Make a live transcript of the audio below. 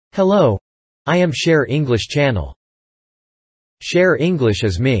Hello. I am Share English channel. Share English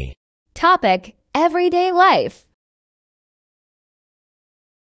is me. Topic: Everyday life.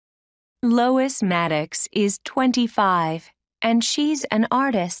 Lois Maddox is 25, and she's an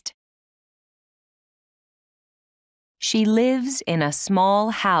artist. She lives in a small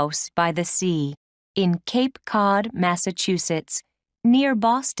house by the sea in Cape Cod, Massachusetts, near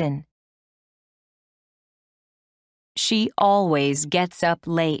Boston. She always gets up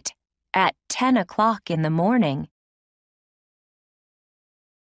late, at 10 o'clock in the morning.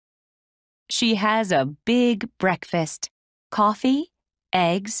 She has a big breakfast, coffee,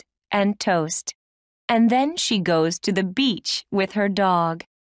 eggs, and toast, and then she goes to the beach with her dog.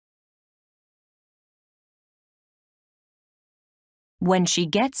 When she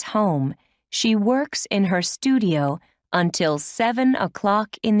gets home, she works in her studio until 7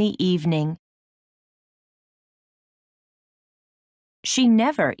 o'clock in the evening. She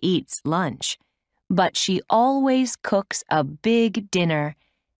never eats lunch, but she always cooks a big dinner,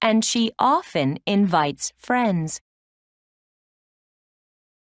 and she often invites friends.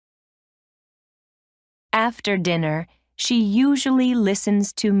 After dinner, she usually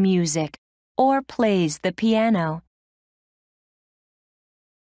listens to music or plays the piano.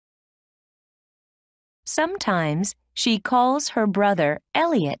 Sometimes she calls her brother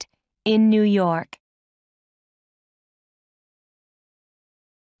Elliot in New York.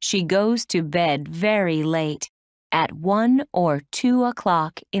 She goes to bed very late, at 1 or 2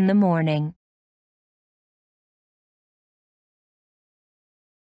 o'clock in the morning.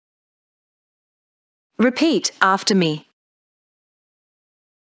 Repeat after me.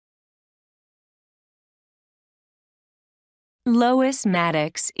 Lois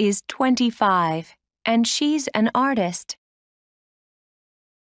Maddox is 25, and she's an artist.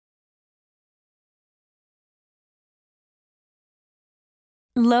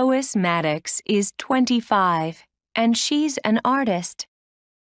 Lois Maddox is 25, and she's an artist.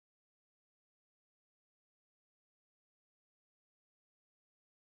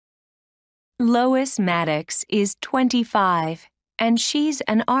 Lois Maddox is 25, and she's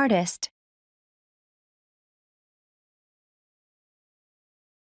an artist.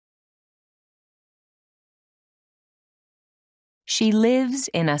 She lives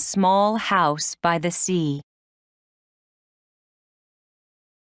in a small house by the sea.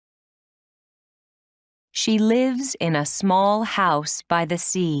 She lives in a small house by the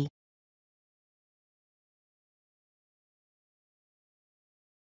sea.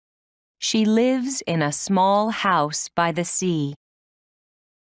 She lives in a small house by the sea.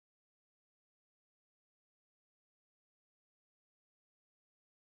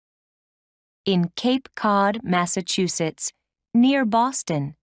 In Cape Cod, Massachusetts, near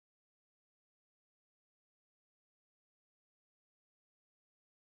Boston.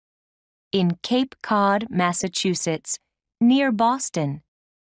 In Cape Cod, Massachusetts, near Boston.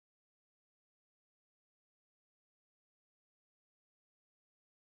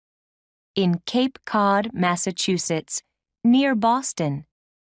 In Cape Cod, Massachusetts, near Boston.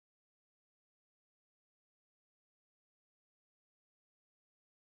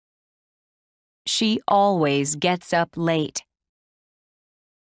 She always gets up late.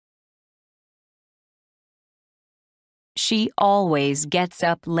 She always gets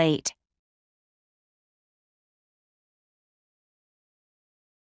up late.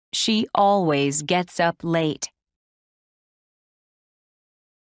 She always gets up late.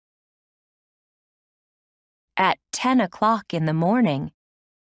 At 10 o'clock in the morning.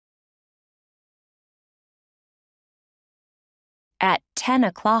 At 10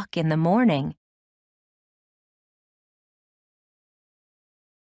 o'clock in the morning.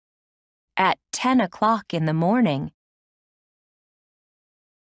 At 10 o'clock in the morning.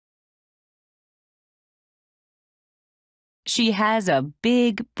 She has a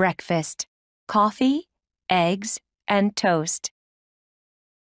big breakfast, coffee, eggs, and toast.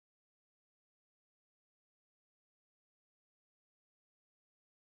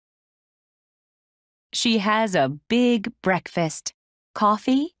 She has a big breakfast,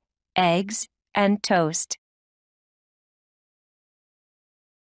 coffee, eggs, and toast.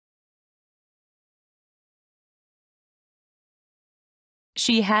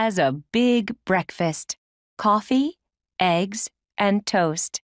 She has a big breakfast, coffee, eggs, and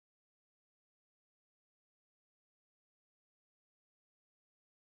toast.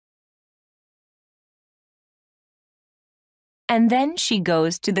 And then she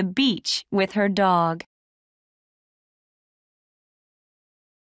goes to the beach with her dog.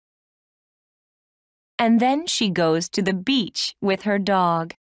 And then she goes to the beach with her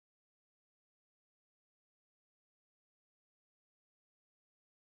dog.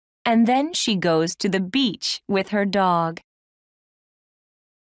 and then she goes to the beach with her dog.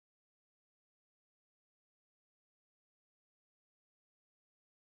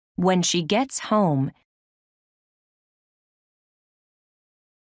 When she gets home,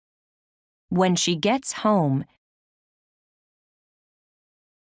 when she gets home,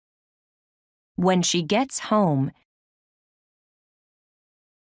 when she gets home,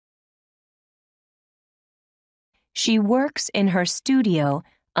 she works in her studio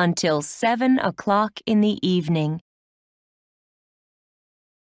until 7 o'clock in the evening.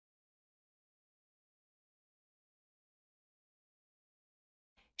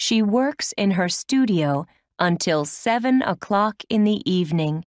 She works in her studio until 7 o'clock in the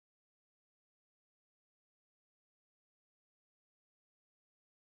evening.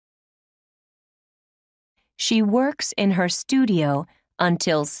 She works in her studio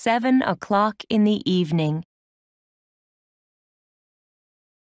until 7 o'clock in the evening.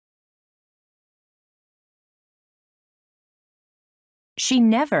 She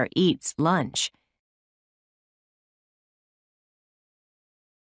never eats lunch.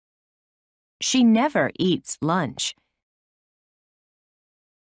 She never eats lunch.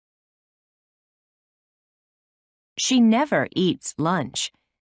 She never eats lunch.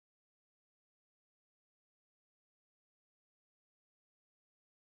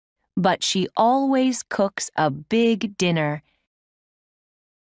 But she always cooks a big dinner.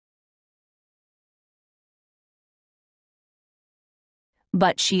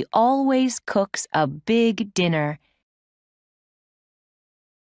 But she always cooks a big dinner.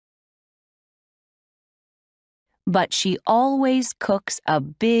 But she always cooks a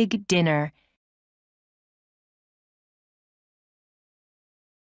big dinner.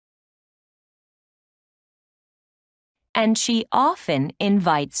 And she often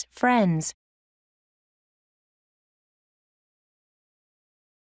invites friends.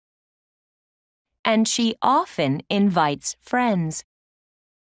 And she often invites friends.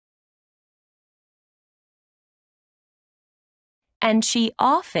 And she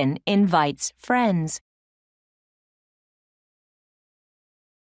often invites friends.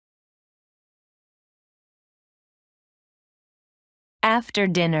 After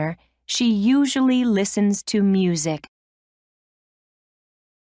dinner, she usually listens to music.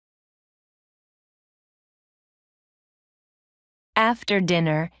 After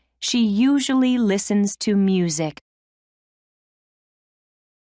dinner, she usually listens to music.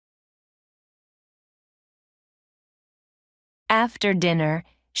 After dinner,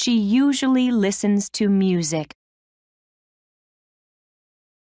 she usually listens to music.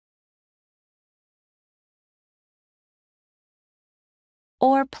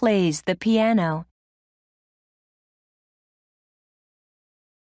 Or plays the piano.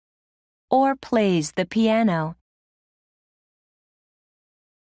 Or plays the piano.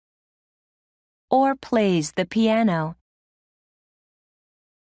 Or plays the piano.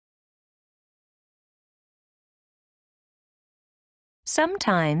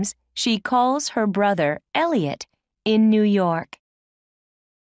 Sometimes she calls her brother Elliot in New York.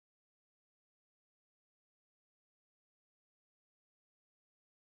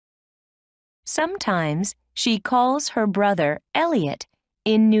 Sometimes she calls her brother Elliot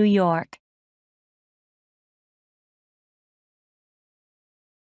in New York.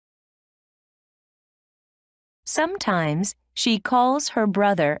 Sometimes she calls her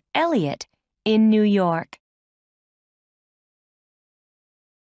brother Elliot in New York.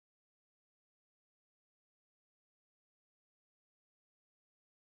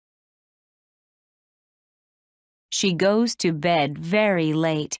 She goes to bed very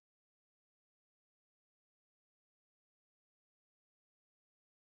late.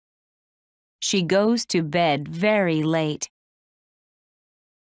 She goes to bed very late.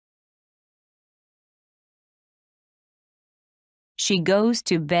 She goes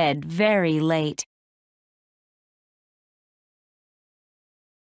to bed very late.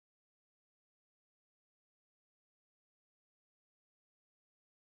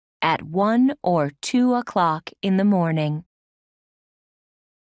 At 1 or 2 o'clock in the morning.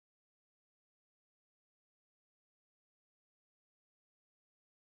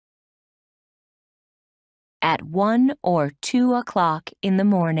 At 1 or 2 o'clock in the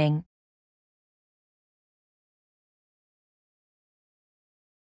morning.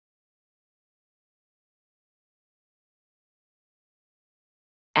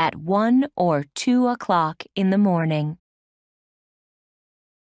 At 1 or 2 o'clock in the morning.